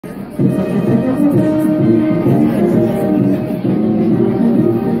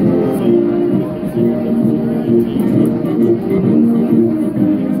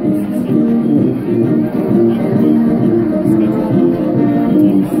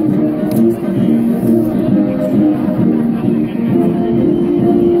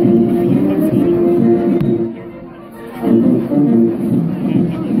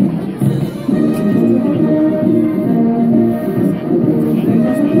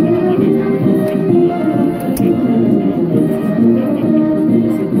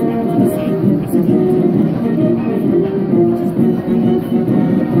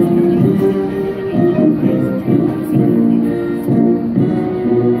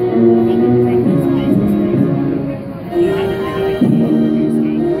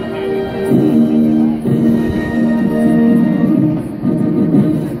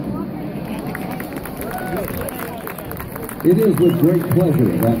It is with great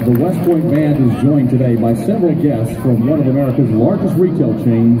pleasure that the West Point Band is joined today by several guests from one of America's largest retail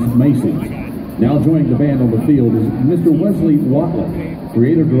chains, Macy's. Now joining the band on the field is Mr. Wesley Watley,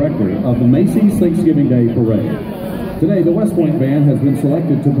 Creative Director of the Macy's Thanksgiving Day Parade. Today, the West Point Band has been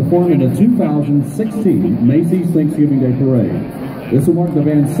selected to perform in the 2016 Macy's Thanksgiving Day Parade. This will mark the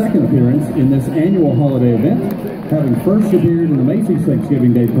band's second appearance in this annual holiday event, having first appeared in the Macy's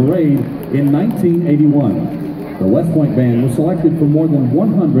Thanksgiving Day Parade in 1981. The West Point Band was selected from more than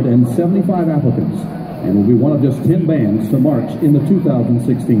 175 applicants and will be one of just 10 bands to march in the 2016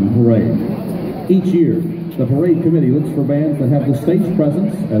 parade. Each year, the parade committee looks for bands that have the stage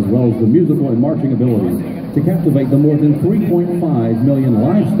presence as well as the musical and marching abilities to captivate the more than 3.5 million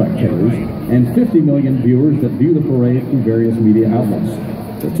live spectators and 50 million viewers that view the parade through various media outlets.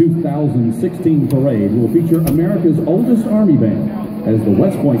 The 2016 parade will feature America's oldest Army band, as the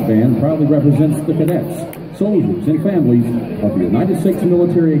West Point Band proudly represents the cadets, soldiers, and families of the United States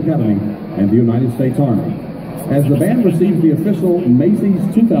Military Academy and the United States Army. As the band receives the official Macy's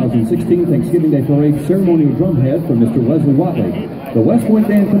 2016 Thanksgiving Day Parade ceremonial drumhead from Mr. Wesley Watley, the West Point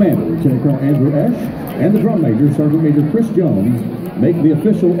Band Commander, Lieutenant Colonel Andrew Esch, and the Drum Major, Sergeant Major Chris Jones, make the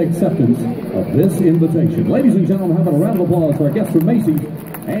official acceptance of this invitation. Ladies and gentlemen, how about a round of applause for our guests from Macy's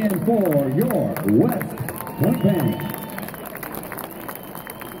and for your West Point Band.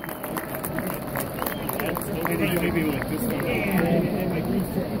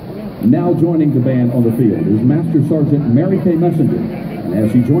 Now joining the band on the field is Master Sergeant Mary Kay Messenger. And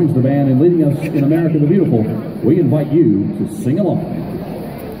as she joins the band in leading us in America the Beautiful, we invite you to sing along.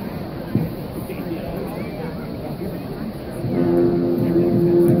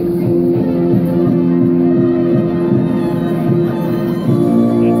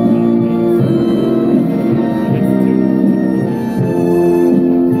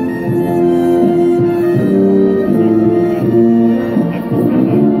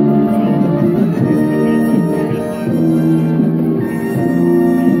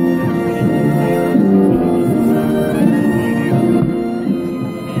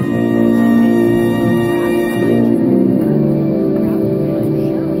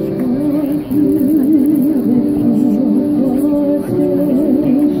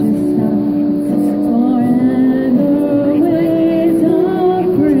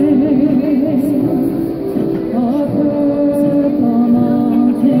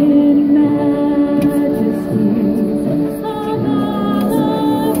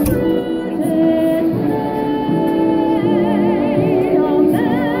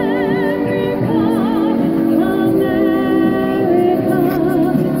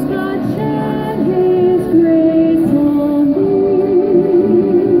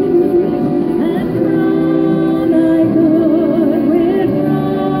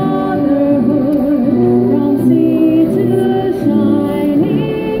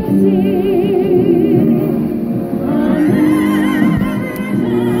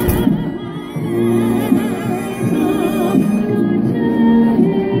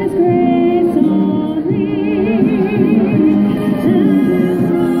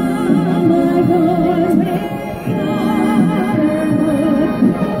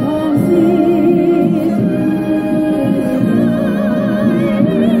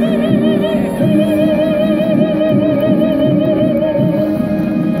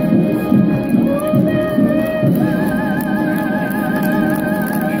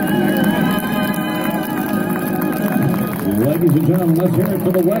 Ladies and gentlemen, let's hear it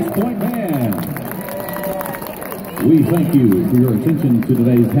for the West Point Band. We thank you for your attention to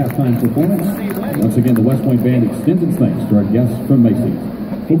today's halftime performance. Once again, the West Point Band extends its thanks to our guests from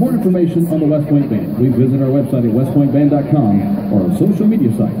Macy's. For more information on the West Point Band, please visit our website at westpointband.com or our social media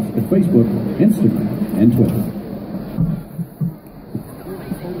sites at Facebook, Instagram, and Twitter.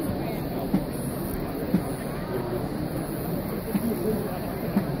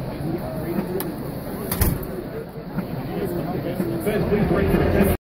 Fans, please break for